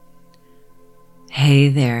Hey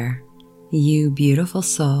there, you beautiful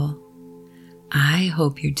soul. I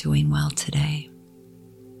hope you're doing well today.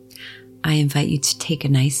 I invite you to take a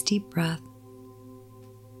nice deep breath.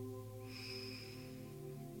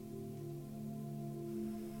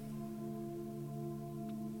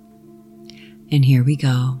 And here we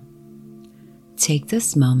go. Take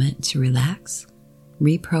this moment to relax,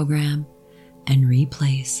 reprogram, and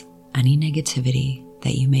replace any negativity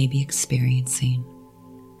that you may be experiencing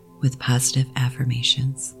with positive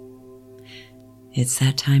affirmations. It's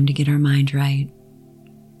that time to get our mind right,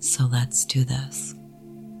 so let's do this.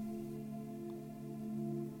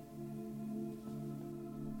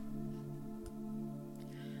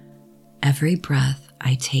 Every breath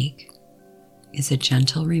I take is a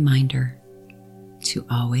gentle reminder to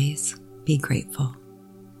always be grateful.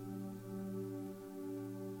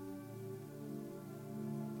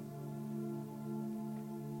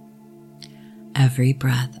 Every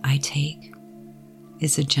breath I take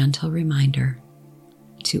is a gentle reminder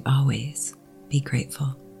to always be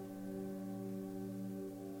grateful.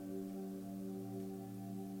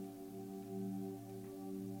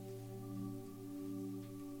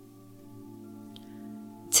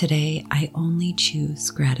 Today, I only choose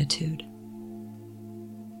gratitude.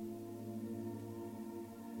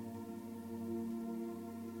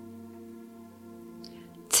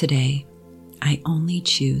 Today, I only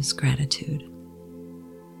choose gratitude.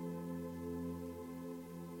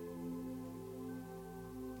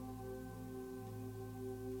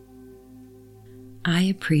 I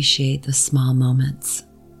appreciate the small moments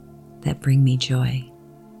that bring me joy.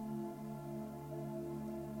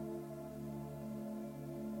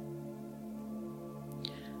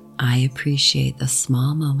 I appreciate the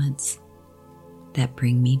small moments that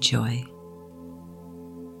bring me joy.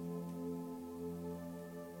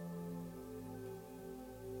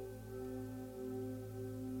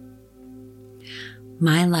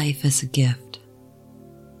 My life is a gift,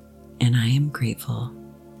 and I am grateful.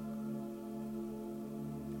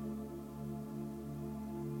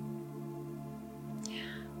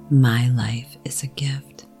 My life is a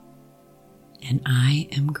gift, and I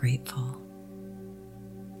am grateful.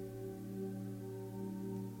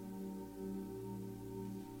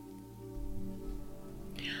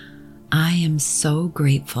 I am so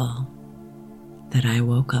grateful that I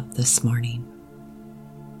woke up this morning.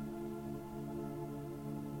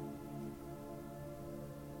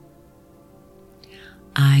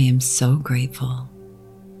 I am so grateful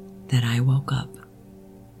that I woke up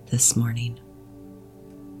this morning.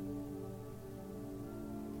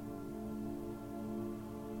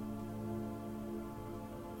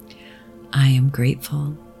 I am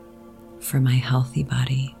grateful for my healthy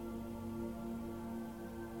body.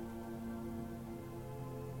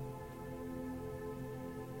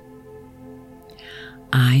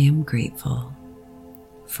 I am grateful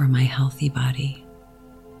for my healthy body.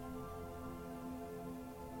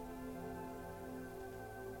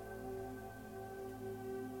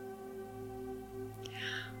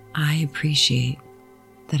 I appreciate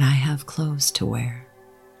that I have clothes to wear.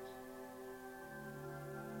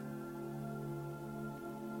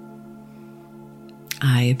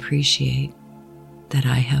 I appreciate that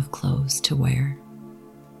I have clothes to wear.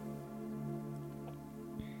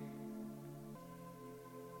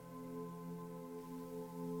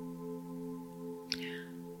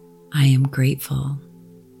 I am grateful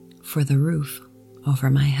for the roof over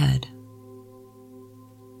my head.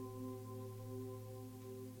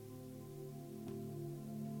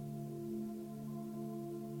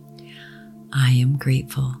 I am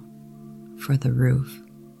grateful for the roof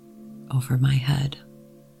over my head.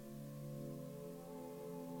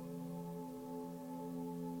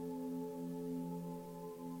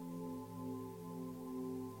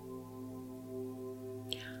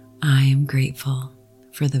 I am grateful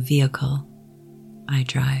for the vehicle I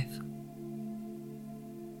drive.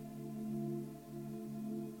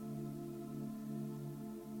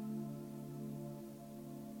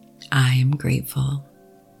 I am grateful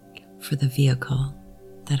for the vehicle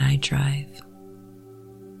that I drive.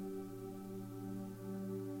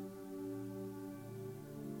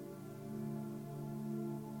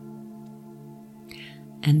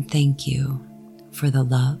 And thank you for the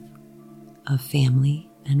love of family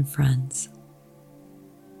and friends.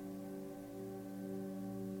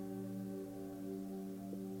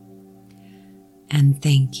 And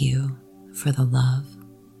thank you for the love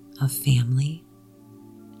of family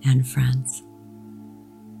and friends.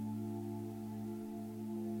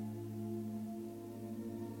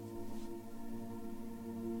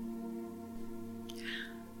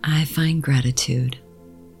 I find gratitude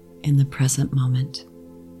in the present moment.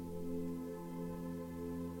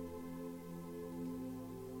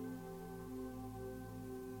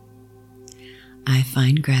 I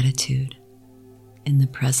find gratitude in the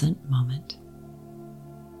present moment.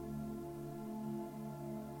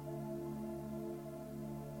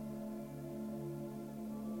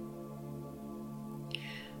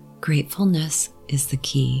 Gratefulness is the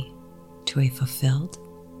key to a fulfilled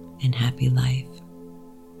and happy life.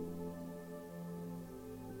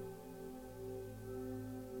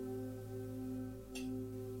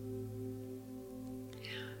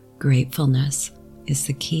 Gratefulness is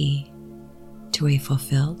the key to a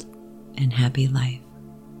fulfilled and happy life.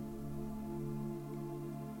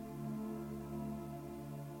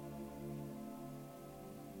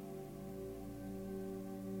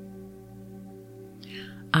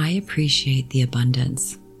 I appreciate the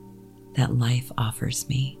abundance that life offers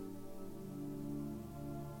me.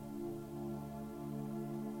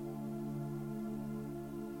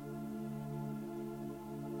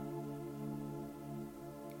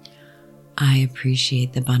 I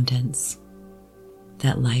appreciate the abundance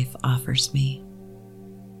that life offers me.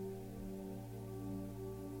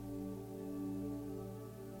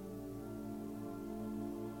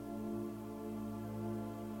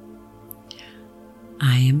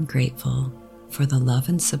 I am grateful for the love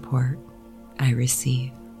and support I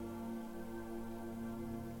receive.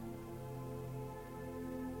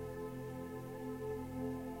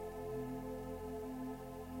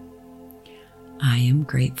 I am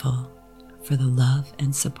grateful for the love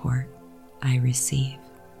and support I receive.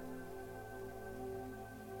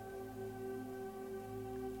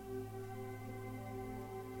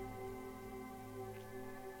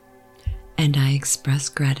 And I express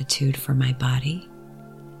gratitude for my body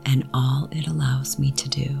and all it allows me to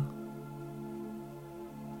do.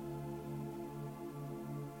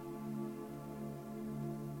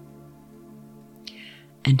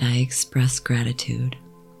 And I express gratitude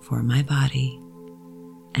for my body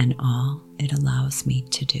and all it allows me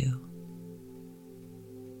to do.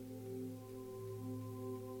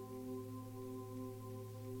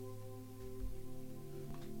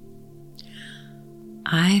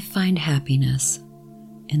 I find happiness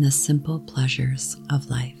in the simple pleasures of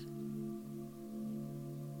life.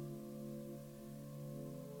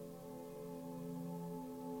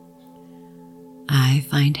 I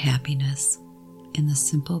find happiness in the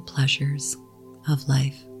simple pleasures of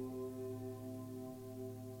life.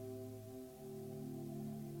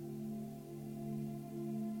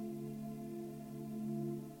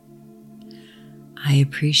 I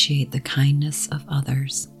appreciate the kindness of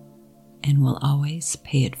others and will always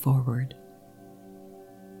pay it forward.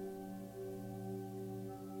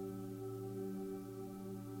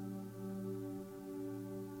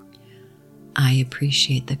 I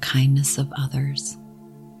appreciate the kindness of others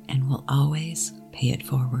and will always pay it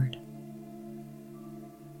forward.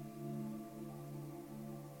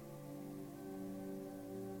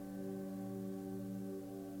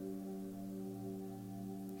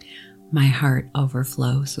 My heart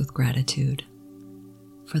overflows with gratitude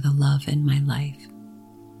for the love in my life.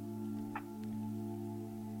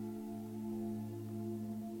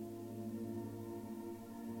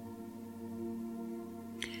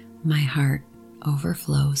 My heart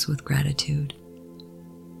overflows with gratitude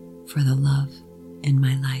for the love in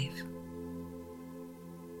my life.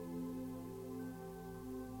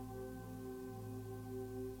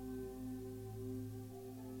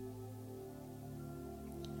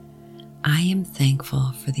 I am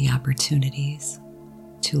thankful for the opportunities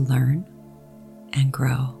to learn and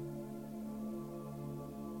grow.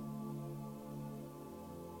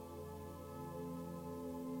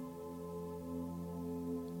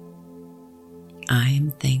 I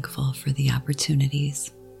am thankful for the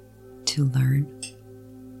opportunities to learn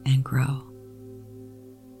and grow.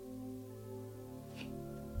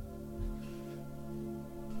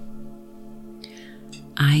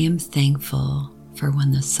 I am thankful for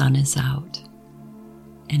when the sun is out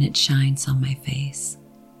and it shines on my face.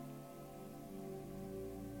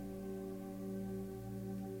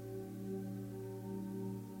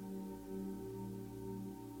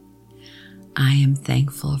 I am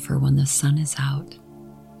thankful for when the sun is out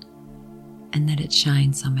and that it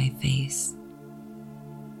shines on my face.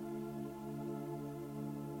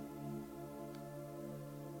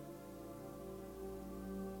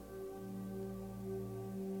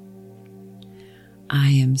 I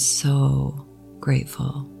am so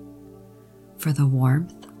grateful for the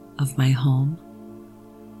warmth of my home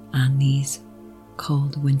on these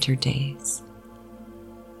cold winter days.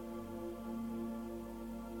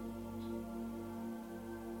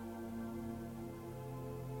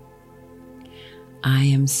 I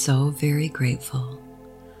am so very grateful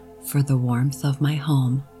for the warmth of my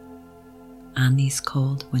home on these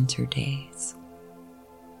cold winter days.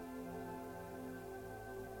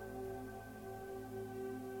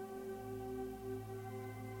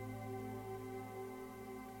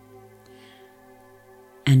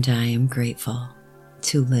 And I am grateful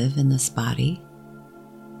to live in this body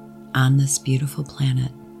on this beautiful planet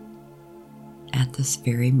at this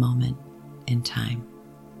very moment in time.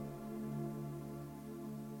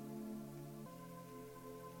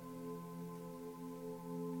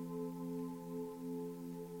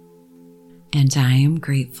 And I am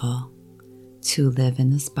grateful to live in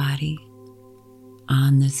this body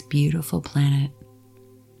on this beautiful planet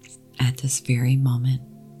at this very moment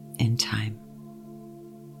in time.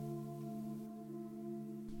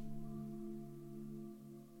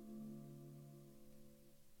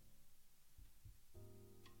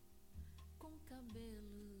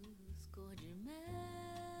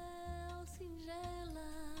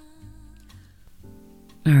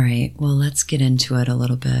 All right, well, let's get into it a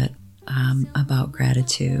little bit about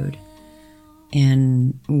gratitude.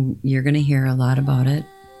 And you're going to hear a lot about it.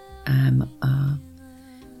 I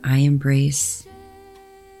embrace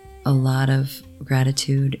a lot of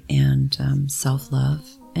gratitude and self-love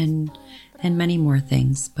and many more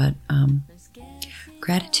things. But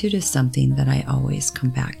gratitude is something that I always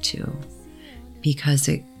come back to because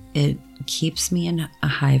it keeps me in a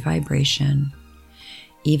high vibration.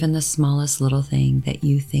 Even the smallest little thing that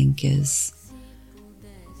you think is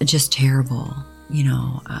just terrible,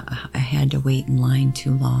 I had to wait in line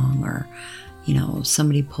too long, or,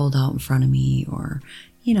 somebody pulled out in front of me, or,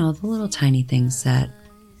 the little tiny things that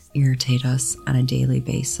irritate us on a daily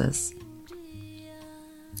basis.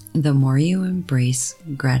 The more you embrace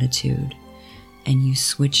gratitude and you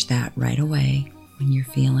switch that right away when you're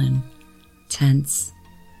feeling tense,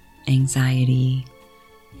 anxiety,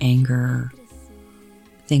 anger,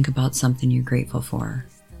 think about something you're grateful for.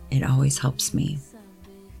 It always helps me.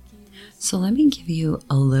 So let me give you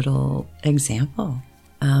a little example.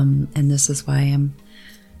 And this is why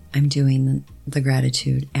I'm doing the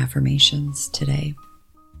gratitude affirmations today.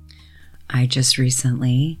 I just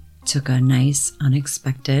recently took a nice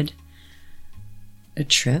unexpected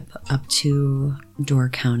trip up to Door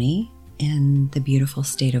County in the beautiful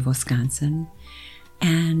state of Wisconsin.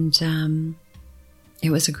 And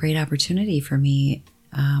it was a great opportunity for me.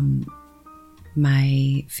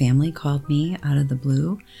 My family called me out of the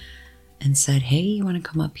blue and said, "Hey, you want to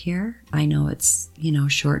come up here? I know it's,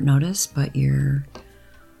 short notice, but you're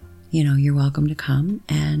welcome to come."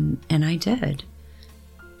 And I did.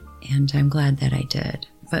 And I'm glad that I did.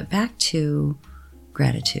 But back to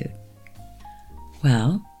gratitude.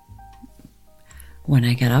 Well, when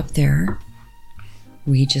I got up there,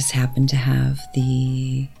 we just happened to have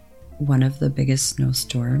one of the biggest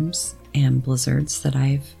snowstorms and blizzards that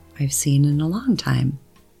I've seen in a long time.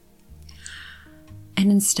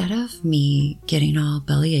 And instead of me getting all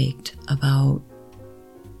bellyached about,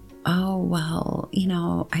 oh, well,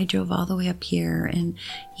 I drove all the way up here and,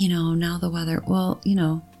 now the weather, well,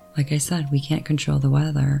 like I said, we can't control the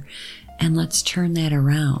weather, and let's turn that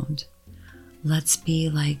around. Let's be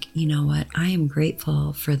like, you know what? I am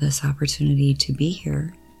grateful for this opportunity to be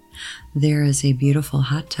here. There is a beautiful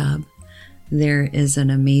hot tub. There is an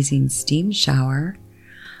amazing steam shower.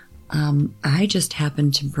 I just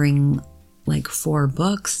happened to bring like 4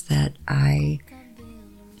 books that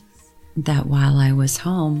while I was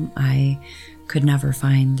home, I could never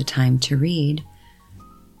find the time to read.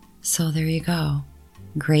 So there you go.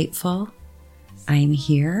 Grateful. I'm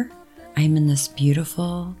here. I'm in this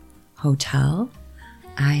beautiful hotel.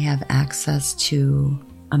 I have access to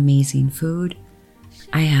amazing food.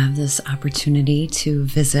 I have this opportunity to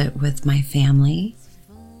visit with my family,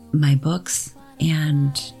 my books,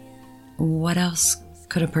 and what else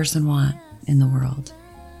could a person want in the world?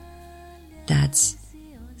 That's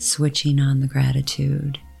switching on the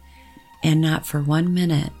gratitude. And not for 1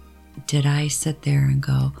 minute did I sit there and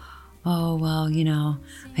go, oh, well,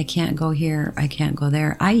 I can't go here, I can't go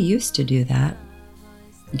there. I used to do that.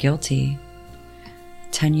 Guilty.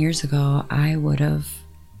 10 years ago, I would have,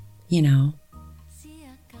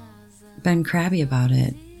 been crabby about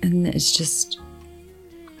it. And it's just,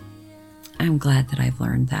 I'm glad that I've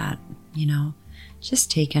learned that,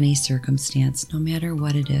 just take any circumstance, no matter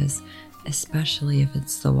what it is, especially if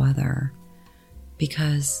it's the weather,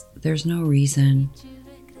 because there's no reason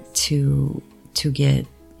to get,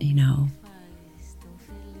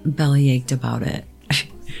 bellyached about it.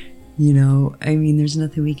 There's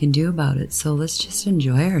nothing we can do about it. So let's just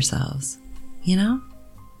enjoy ourselves, And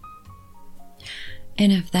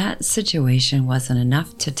if that situation wasn't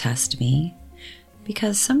enough to test me,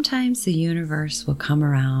 because sometimes the universe will come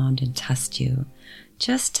around and test you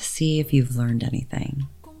just to see if you've learned anything.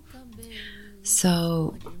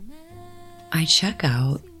 So I check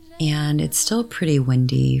out, and it's still pretty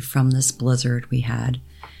windy from this blizzard we had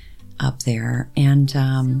up there. And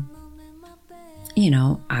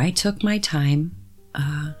I took my time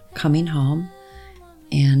coming home,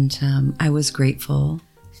 and I was grateful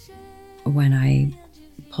when I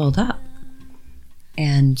pulled up,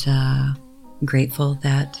 and grateful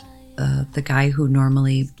that the guy who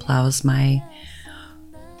normally plows my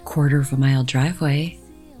 1/4 mile driveway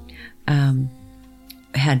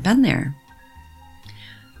had been there.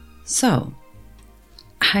 So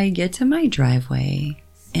I get to my driveway,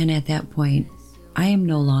 and at that point, I am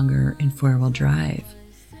no longer in 4-wheel drive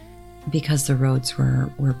because the roads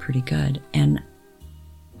were pretty good, and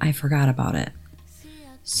I forgot about it.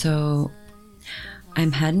 So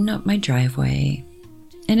I'm heading up my driveway,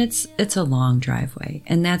 and it's a long driveway,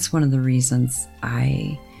 and that's one of the reasons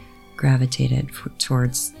I gravitated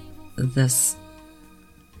towards this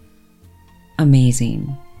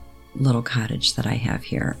amazing little cottage that I have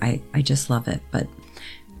here. I just love it, but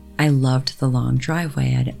I loved the long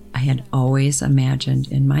driveway. I had always imagined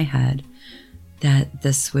in my head that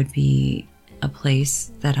this would be a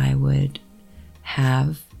place that I would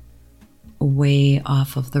have way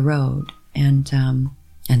off of the road, and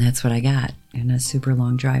that's what I got, in a super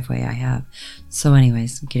long driveway I have. So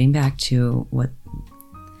anyways, getting back to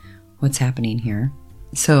what's happening here.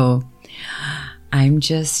 So I'm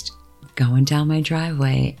just going down my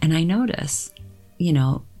driveway, and I notice,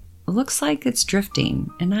 it looks like it's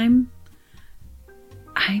drifting, and I'm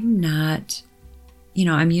not,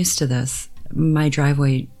 I'm used to this. My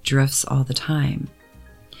driveway drifts all the time,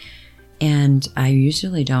 and I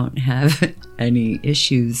usually don't have any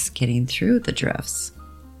issues getting through the drifts.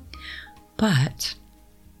 But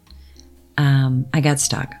I got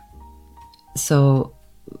stuck. So,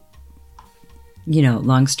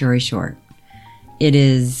 long story short, it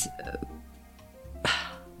is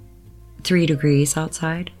 3 degrees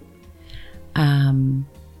outside. And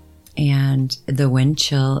the wind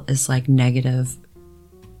chill is like negative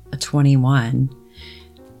 21.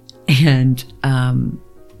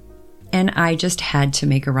 And I just had to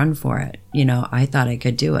make a run for it. I thought I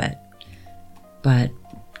could do it. But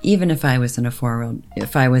even if I was in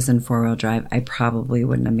 4-wheel drive, I probably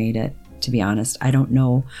wouldn't have made it, to be honest. I don't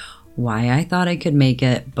know why I thought I could make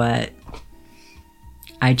it, but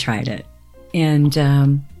I tried it. And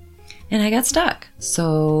I got stuck.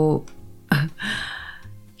 So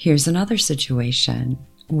here's another situation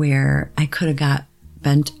where I could have got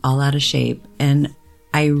bent all out of shape, and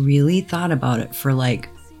I really thought about it for like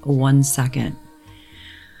 1 second.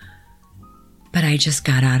 But I just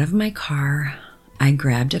got out of my car. I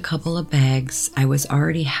grabbed a couple of bags. I was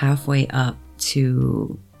already halfway up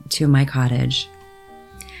to my cottage.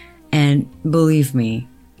 And believe me,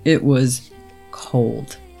 it was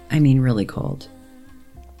cold. I mean, really cold.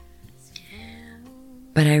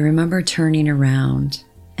 But I remember turning around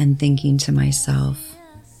and thinking to myself,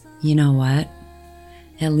 you know what?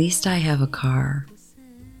 At least I have a car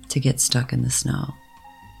to get stuck in the snow.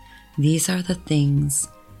 These are the things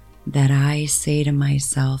that I say to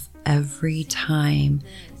myself every time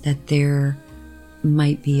that there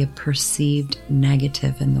might be a perceived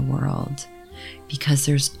negative in the world, because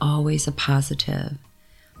there's always a positive,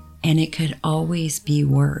 and it could always be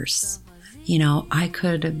worse. I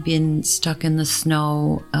could have been stuck in the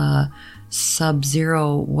snow,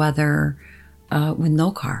 sub-zero weather, with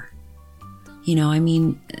no car.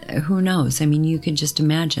 Who knows? You could just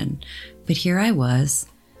imagine. But here I was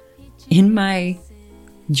in my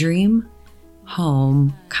dream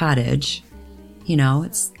home cottage.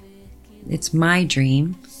 It's my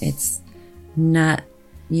dream. It's not,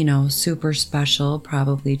 super special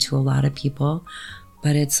probably to a lot of people,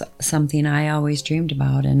 but it's something I always dreamed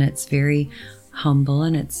about, and it's very humble,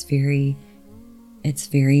 and it's very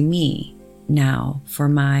me now for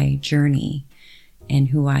my journey and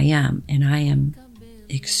who I am. And I am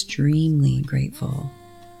extremely grateful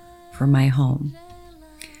for my home.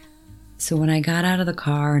 So when I got out of the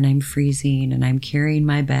car and I'm freezing and I'm carrying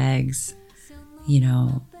my bags,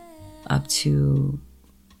 up to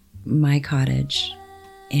my cottage,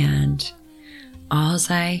 and all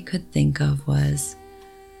I could think of was,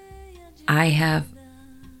 I have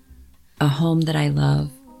a home that I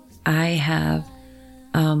love. I have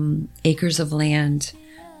acres of land.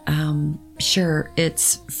 Sure,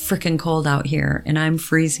 it's freaking cold out here and I'm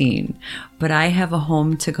freezing, but I have a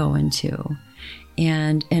home to go into,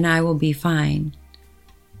 and I will be fine.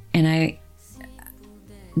 And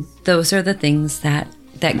those are the things that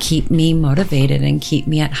keep me motivated and keep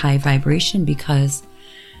me at high vibration, because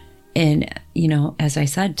as I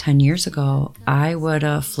said, 10 years ago, I would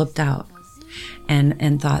have flipped out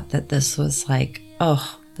and thought that this was like,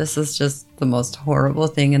 oh, this is just the most horrible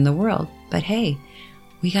thing in the world. But hey,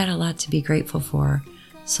 we got a lot to be grateful for.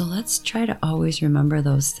 So let's try to always remember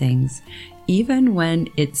those things, even when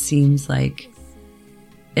it seems like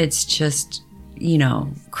it's just,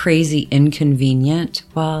 crazy inconvenient.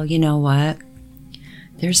 Well, you know what?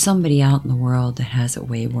 There's somebody out in the world that has it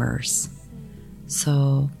way worse.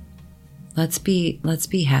 So let's be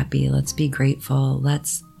happy. Let's be grateful.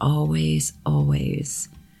 Let's always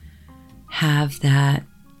have that,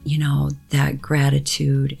 that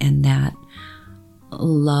gratitude and that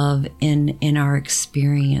love in our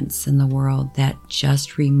experience in the world that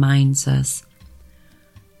just reminds us,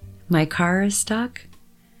 my car is stuck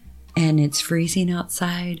and it's freezing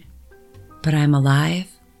outside, but I'm alive.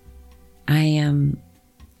 I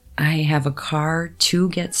have a car to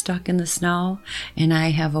get stuck in the snow, and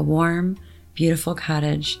I have a warm, beautiful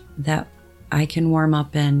cottage that I can warm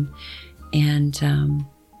up in, and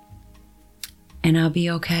I'll be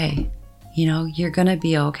okay. You're gonna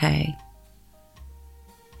be okay.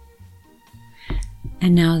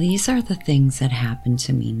 And now these are the things that happen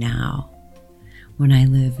to me now when I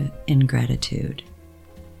live in gratitude.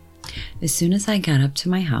 As soon as I got up to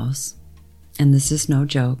my house, and this is no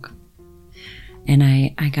joke, and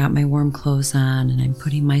I got my warm clothes on and I'm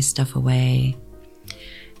putting my stuff away,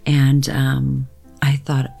 and I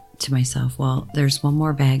thought to myself, well, there's one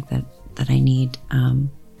more bag that I need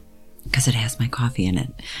because it has my coffee in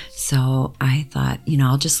it. So I thought,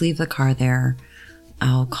 I'll just leave the car there.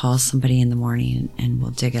 I'll call somebody in the morning and we'll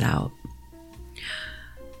dig it out.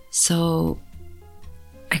 So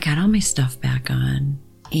I got all my stuff back on,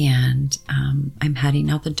 and I'm heading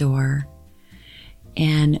out the door.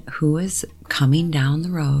 And who is coming down the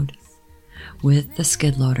road with the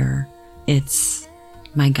skid loader? It's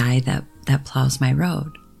my guy that plows my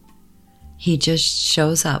road. He just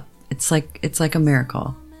shows up. It's like a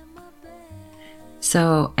miracle.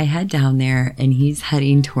 So I head down there, and he's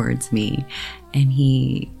heading towards me, and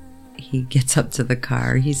he gets up to the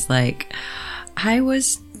car. He's like, I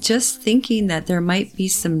was just thinking that there might be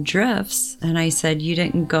some drifts. And I said, you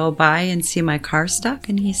didn't go by and see my car stuck?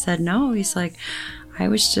 And he said, no. He's like, I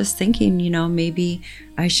was just thinking, maybe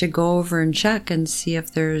I should go over and check and see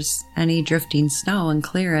if there's any drifting snow and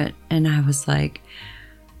clear it. And I was like,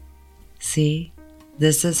 see,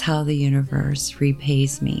 this is how the universe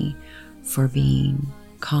repays me for being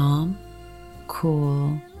calm,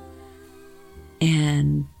 cool,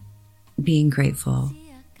 and being grateful.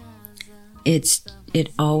 It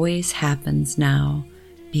always happens now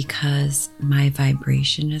because my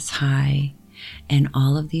vibration is high, and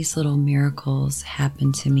all of these little miracles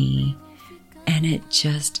happen to me, and it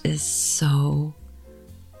just feels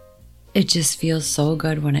so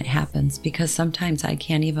good when it happens, because sometimes I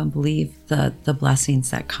can't even believe the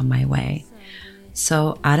blessings that come my way.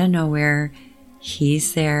 So out of nowhere,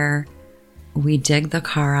 he's there. We dig the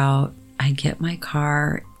car out. I get my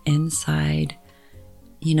car inside,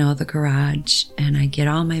 the garage, and I get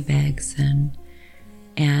all my bags in,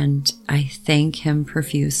 and I thank him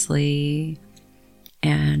profusely.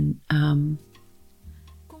 And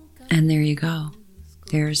there you go.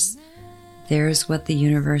 There's what the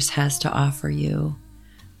universe has to offer you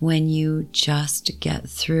when you just get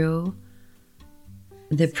through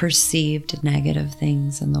the perceived negative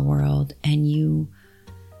things in the world, and you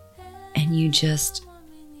just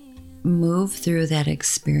move through that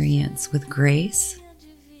experience with grace,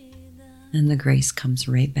 and the grace comes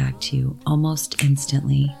right back to you almost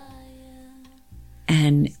instantly.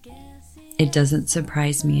 And it doesn't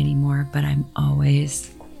surprise me anymore, but I'm always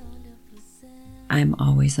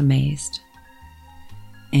amazed.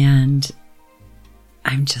 And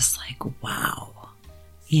I'm just like, wow,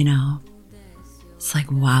 it's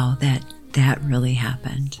like, wow, that really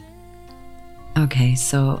happened. Okay,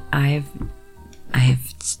 so I've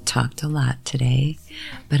talked a lot today,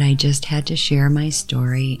 but I just had to share my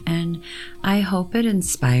story, and I hope it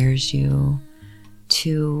inspires you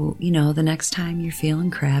to, the next time you're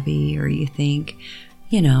feeling crabby, or you think,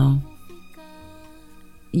 your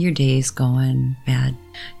day's going bad,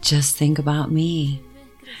 just think about me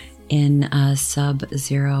in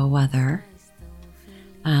sub-zero weather,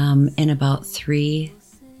 in about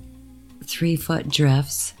 3-foot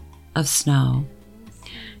drifts of snow,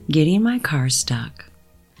 getting my car stuck,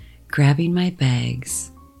 grabbing my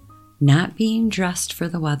bags, not being dressed for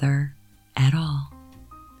the weather at all,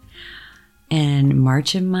 and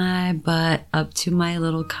marching my butt up to my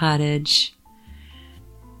little cottage.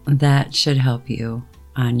 That should help you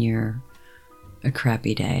on a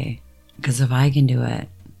crappy day, because if I can do it,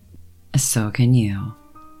 so can you.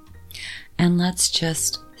 And let's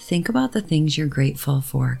just think about the things you're grateful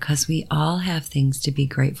for, because we all have things to be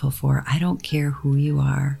grateful for. I don't care who you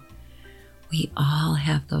are. We all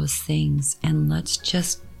have those things, and let's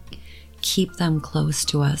just keep them close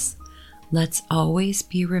to us. Let's always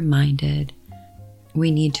be reminded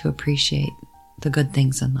we need to appreciate the good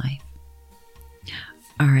things in life.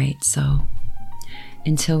 All right, so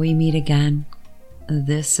until we meet again,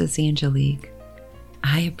 this is Angelique.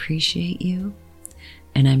 I appreciate you,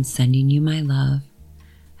 and I'm sending you my love.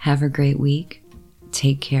 Have a great week.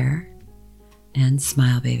 Take care, and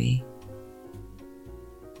smile, baby.